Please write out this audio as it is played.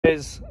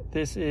guys,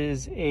 this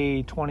is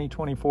a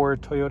 2024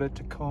 Toyota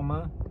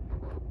Tacoma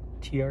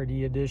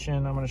TRD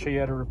edition. I'm going to show you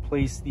how to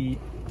replace the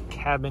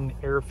cabin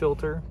air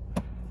filter.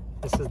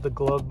 This is the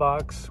glove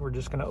box. We're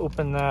just going to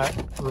open that,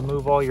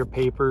 remove all your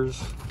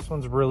papers. This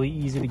one's really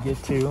easy to get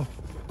to.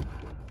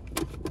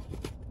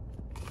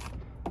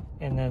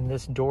 And then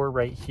this door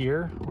right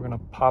here, we're going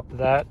to pop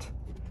that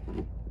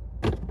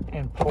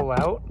and pull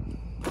out.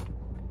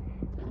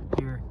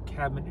 Your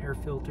cabin air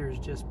filter is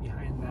just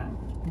behind that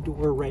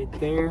door right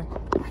there.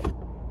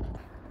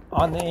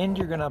 On the end,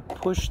 you're going to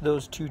push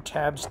those two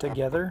tabs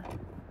together,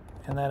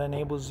 and that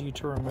enables you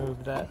to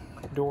remove that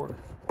door.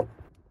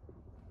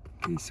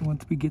 Okay, so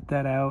once we get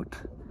that out,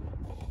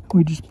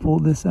 we just pull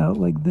this out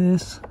like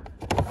this.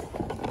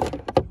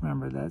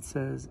 Remember, that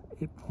says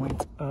it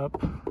points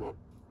up.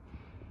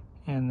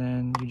 And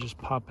then you just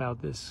pop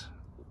out this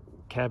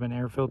cabin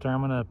air filter.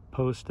 I'm going to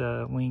post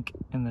a link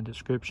in the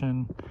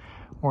description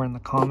or in the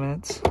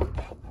comments.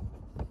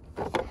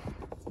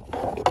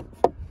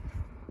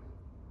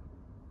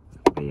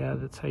 But yeah,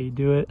 that's how you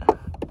do it.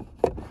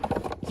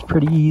 It's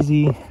pretty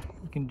easy.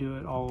 You can do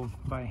it all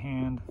by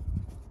hand.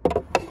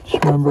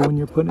 Just remember, when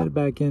you're putting it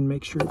back in,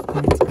 make sure it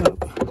points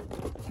up.